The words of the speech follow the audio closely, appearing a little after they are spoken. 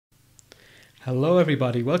Hello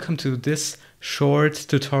everybody, welcome to this short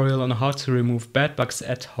tutorial on how to remove bed bugs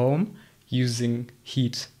at home using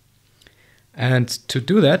heat. And to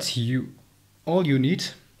do that, all you need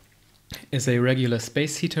is a regular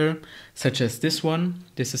space heater, such as this one.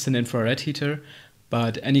 This is an infrared heater,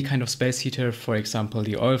 but any kind of space heater, for example,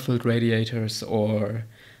 the oil-filled radiators or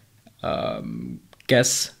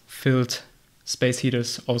gas-filled space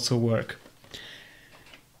heaters also work.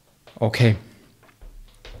 Okay.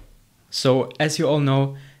 So, as you all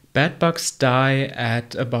know, bed bugs die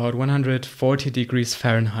at about 140 degrees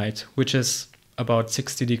Fahrenheit, which is about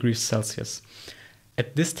 60 degrees Celsius.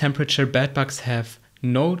 At this temperature, bed bugs have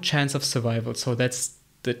no chance of survival, so that's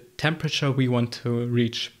the temperature we want to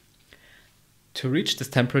reach. To reach this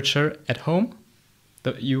temperature at home,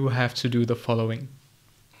 you have to do the following.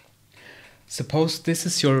 Suppose this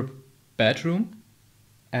is your bedroom,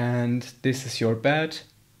 and this is your bed,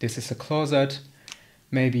 this is a closet.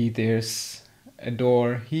 Maybe there's a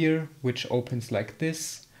door here which opens like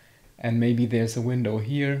this, and maybe there's a window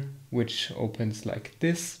here which opens like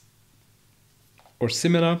this, or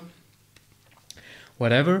similar,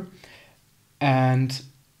 whatever. And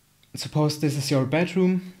suppose this is your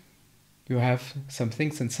bedroom, you have some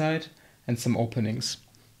things inside and some openings.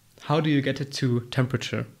 How do you get it to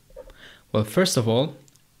temperature? Well, first of all,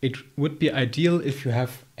 it would be ideal if you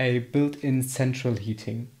have a built-in central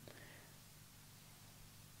heating.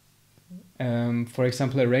 For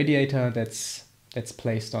example, a radiator that's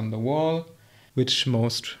placed on the wall, which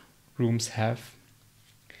most rooms have.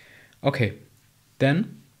 Okay,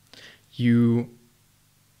 then you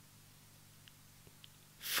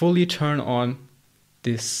fully turn on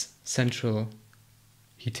this central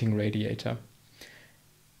heating radiator.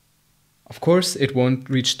 Of course, it won't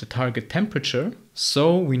reach the target temperature,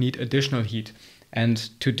 so we need additional heat. And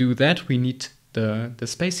to do that, we need the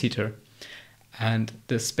space heater. And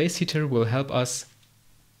the space heater will help us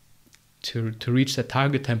to reach the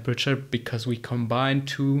target temperature because we combine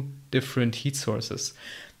two different heat sources.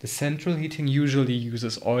 The central heating usually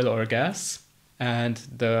uses oil or gas, and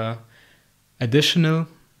the additional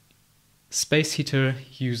space heater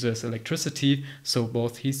uses electricity, so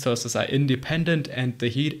both heat sources are independent and the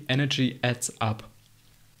heat energy adds up.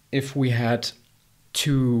 If we had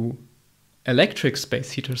two electric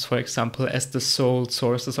space heaters, for example, as the sole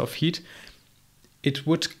sources of heat, it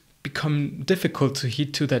would become difficult to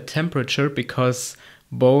heat to that temperature because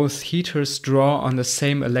both heaters draw on the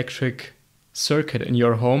same electric circuit in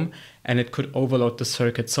your home and it could overload the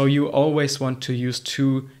circuit. So you always want to use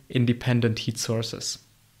two independent heat sources.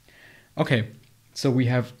 Okay, so we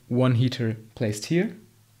have one heater placed here,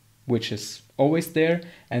 which is always there,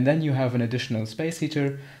 and then you have an additional space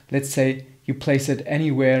heater. Let's say you place it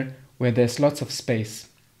anywhere where there's lots of space.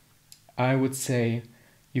 I would say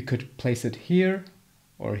you could place it here,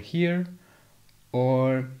 or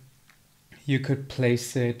you could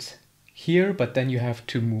place it here, but then you have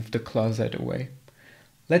to move the closet away.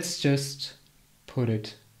 Let's just put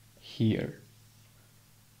it here.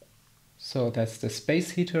 So that's the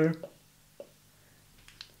space heater.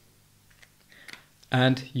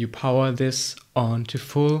 And you power this on to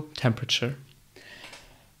full temperature.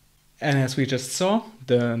 And as we just saw,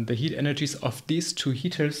 the heat energies of these two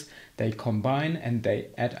heaters, they combine and they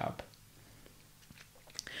add up.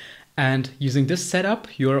 And using this setup,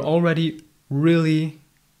 you're already really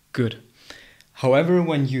good. However,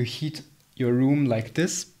 when you heat your room like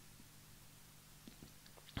this,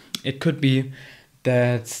 it could be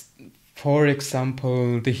that, for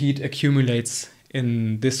example, the heat accumulates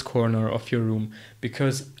in this corner of your room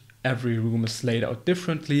because every room is laid out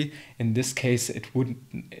differently. In this case,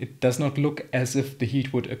 it does not look as if the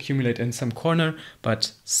heat would accumulate in some corner,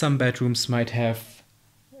 but some bedrooms might have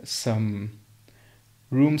some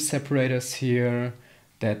room separators here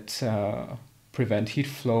that prevent heat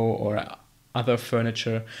flow or other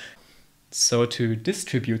furniture. So to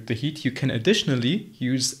distribute the heat, you can additionally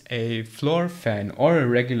use a floor fan or a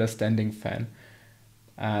regular standing fan.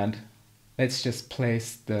 And let's just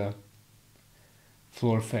place the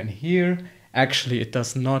floor fan here. Actually, it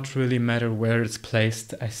does not really matter where it's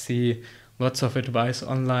placed. I see lots of advice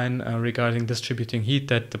online regarding distributing heat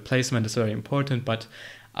that the placement is very important, but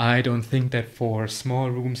I don't think that for small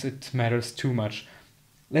rooms it matters too much.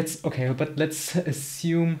 Let's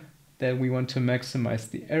assume that we want to maximize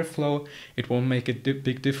the airflow. It won't make a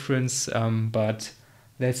big difference, but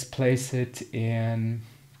let's place it in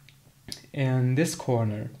this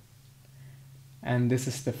corner. And this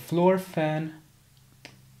is the floor fan.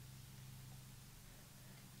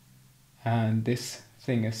 And this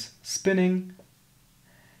thing is spinning.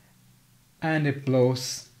 And it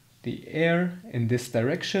blows the air in this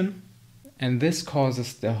direction. And this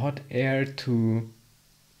causes the hot air to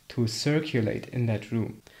circulate in that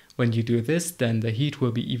room. When you do this, then the heat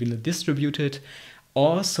will be evenly distributed.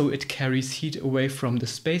 Also, it carries heat away from the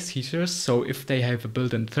space heaters, so if they have a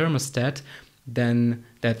built-in thermostat, then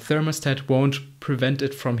that thermostat won't prevent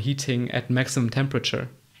it from heating at maximum temperature.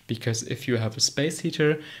 Because if you have a space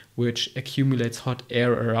heater which accumulates hot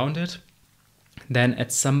air around it, then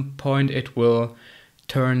at some point it will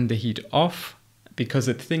turn the heat off because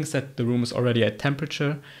it thinks that the room is already at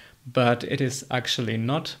temperature, but it is actually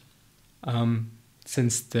not,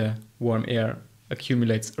 since the warm air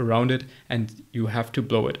accumulates around it and you have to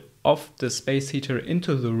blow it off the space heater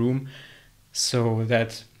into the room so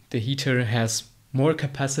that the heater has more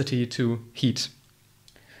capacity to heat.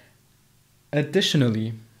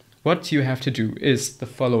 Additionally, what you have to do is the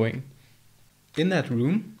following. In that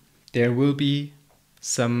room, there will be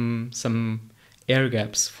some air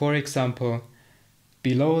gaps. For example,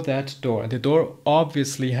 below that door. The door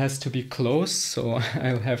obviously has to be closed, so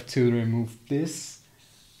I'll have to remove this.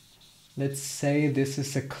 Let's say this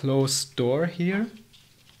is a closed door here.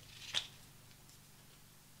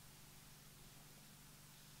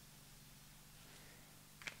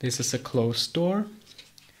 This is a closed door.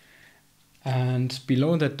 And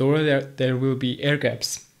below that door there will be air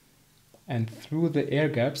gaps. And through the air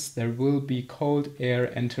gaps there will be cold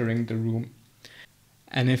air entering the room.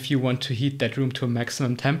 And if you want to heat that room to a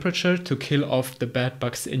maximum temperature to kill off the bed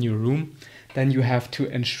bugs in your room, then you have to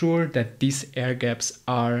ensure that these air gaps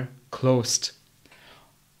are closed.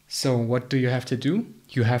 So what do you have to do?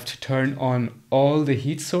 You have to turn on all the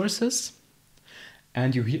heat sources,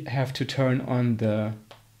 and you have to turn on the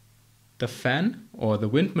fan or the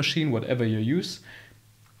wind machine, whatever you use.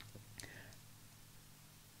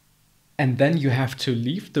 And then you have to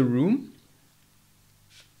leave the room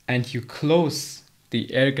and you close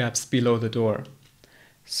the air gaps below the door.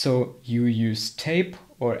 So you use tape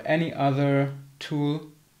or any other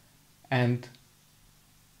tool and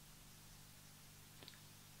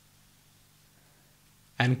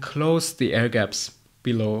close the air gaps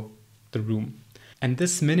below the room. And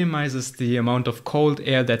this minimizes the amount of cold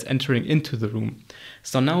air that's entering into the room.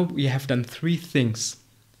 So now we have done three things.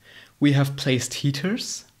 We have placed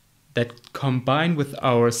heaters that combine with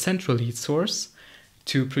our central heat source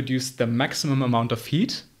to produce the maximum amount of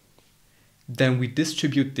heat. Then we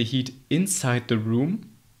distribute the heat inside the room.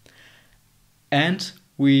 And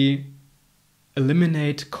we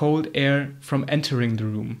eliminate cold air from entering the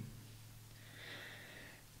room.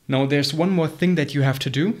 Now there's one more thing that you have to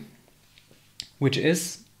do, which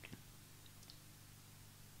is,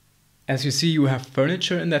 as you see, you have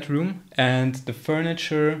furniture in that room, and the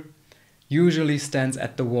furniture usually stands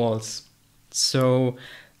at the walls. So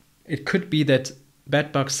it could be that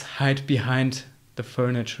bed bugs hide behind the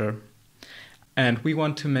furniture. And we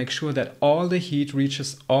want to make sure that all the heat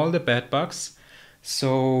reaches all the bed bugs.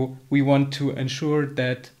 So we want to ensure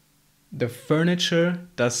that the furniture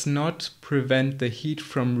does not prevent the heat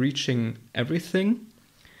from reaching everything.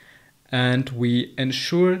 And we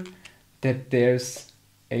ensure that there's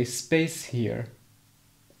a space here.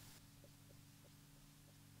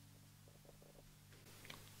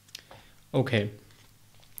 Okay,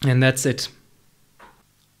 and that's it.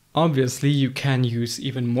 Obviously, you can use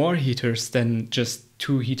even more heaters than just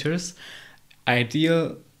 2 heaters.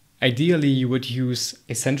 Ideally, you would use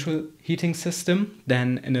a central heating system,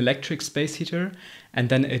 then an electric space heater, and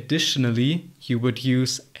then additionally, you would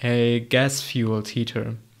use a gas-fueled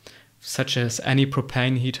heater, such as any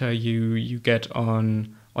propane heater you get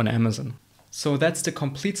on Amazon. So that's the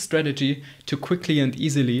complete strategy to quickly and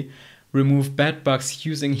easily remove bed bugs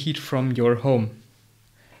using heat from your home.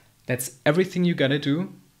 That's everything you gotta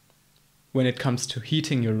do when it comes to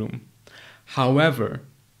heating your room. However,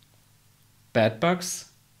 bed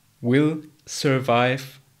bugs will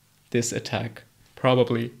survive this attack,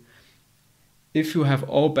 probably. If you have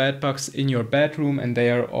all bed bugs in your bedroom and they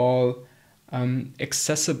are all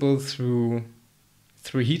accessible through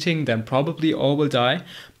heating, then probably all will die.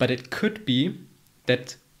 But it could be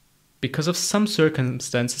that because of some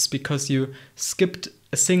circumstances, because you skipped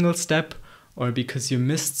a single step, or because you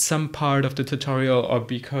missed some part of the tutorial, or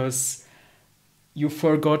because you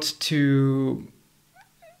forgot to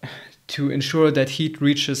ensure that heat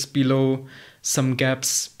reaches below some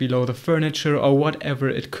gaps below the furniture, or whatever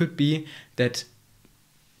it could be, that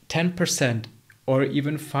 10% or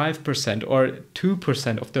even 5% or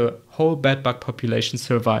 2% of the whole bedbug population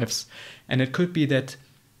survives. And it could be that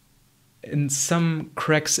in some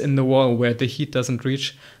cracks in the wall where the heat doesn't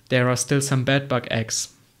reach, there are still some bedbug eggs.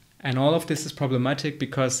 And all of this is problematic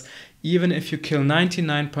because even if you kill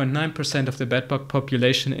 99.9% of the bedbug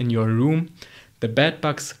population in your room, the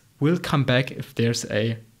bedbugs will come back if there's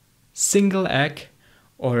a single egg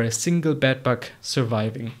or a single bed bug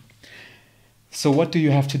surviving. So what do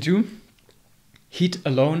you have to do? Heat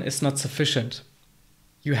alone is not sufficient.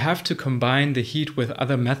 You have to combine the heat with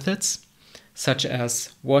other methods, such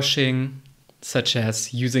as washing, such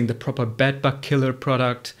as using the proper bed bug killer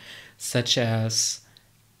product, such as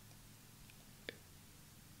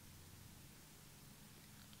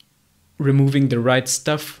removing the right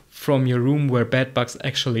stuff from your room where bed bugs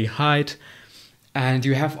actually hide. And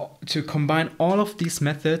you have to combine all of these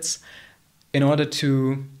methods in order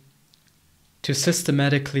to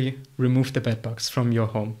systematically remove the bed bugs from your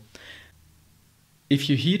home. If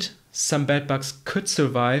you heat, some bed bugs could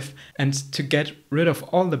survive, and to get rid of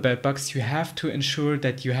all the bed bugs, you have to ensure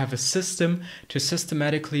that you have a system to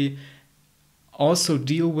systematically also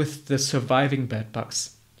deal with the surviving bed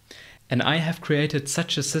bugs. And I have created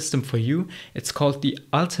such a system for you. It's called the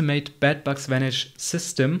Ultimate Bed Bugs Vanish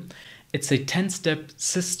system. It's a 10-step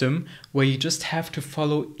system where you just have to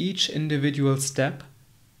follow each individual step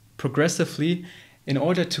progressively in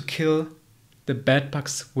order to kill the bed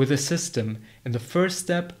bugs with a system. In the first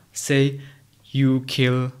step, say you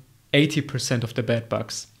kill 80% of the bed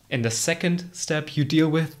bugs. In the second step, you deal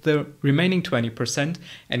with the remaining 20%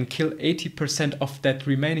 and kill 80% of that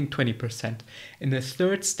remaining 20%. In the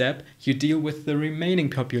third step, you deal with the remaining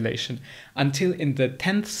population until in the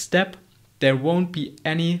 10th step, there won't be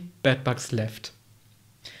any bed bugs left.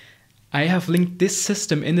 I have linked this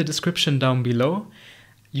system in the description down below.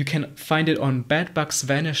 You can find it on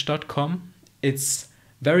bedbugsvanish.com. It's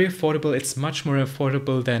very affordable. It's much more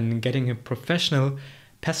affordable than getting a professional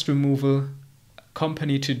pest removal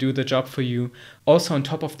company to do the job for you. Also, on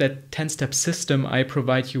top of that 10-step system, I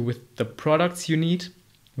provide you with the products you need,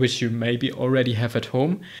 which you maybe already have at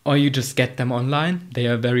home, or you just get them online. They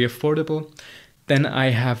are very affordable. Then I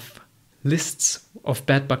have lists of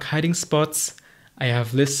bed bug hiding spots. I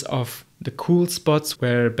have lists of the cool spots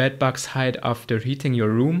where bed bugs hide after heating your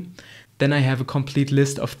room. Then I have a complete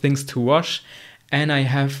list of things to wash, and I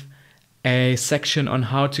have a section on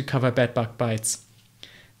how to cover bed bug bites.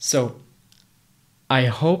 So I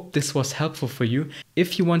hope this was helpful for you.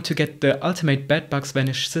 If you want to get the Ultimate Bed Bugs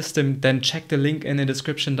Vanish system, then check the link in the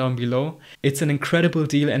description down below. It's an incredible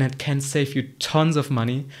deal and it can save you tons of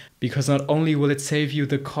money, because not only will it save you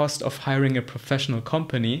the cost of hiring a professional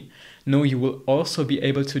company, no, you will also be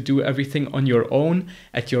able to do everything on your own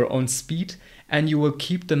at your own speed, and you will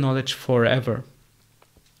keep the knowledge forever,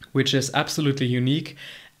 which is absolutely unique.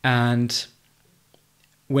 And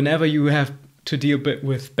whenever you have to deal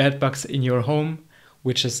with bed bugs in your home,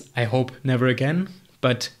 which is, I hope, never again,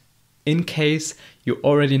 but in case, you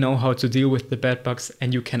already know how to deal with the bed bugs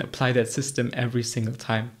and you can apply that system every single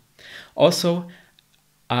time. Also,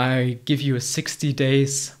 I give you a 60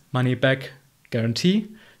 days money back guarantee,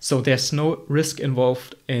 so there's no risk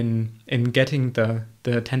involved in getting the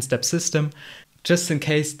 10-step system. Just in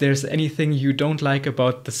case there's anything you don't like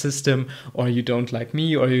about the system, or you don't like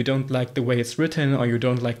me, or you don't like the way it's written, or you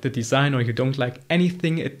don't like the design, or you don't like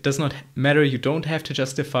anything, it does not matter. You don't have to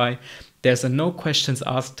justify. There's a no questions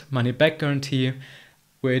asked money back guarantee,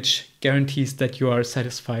 which guarantees that you are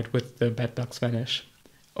satisfied with the Bed Bugs Vanish.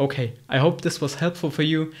 Okay, I hope this was helpful for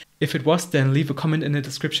you. If it was, then leave a comment in the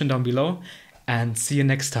description down below, and see you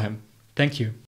next time. Thank you.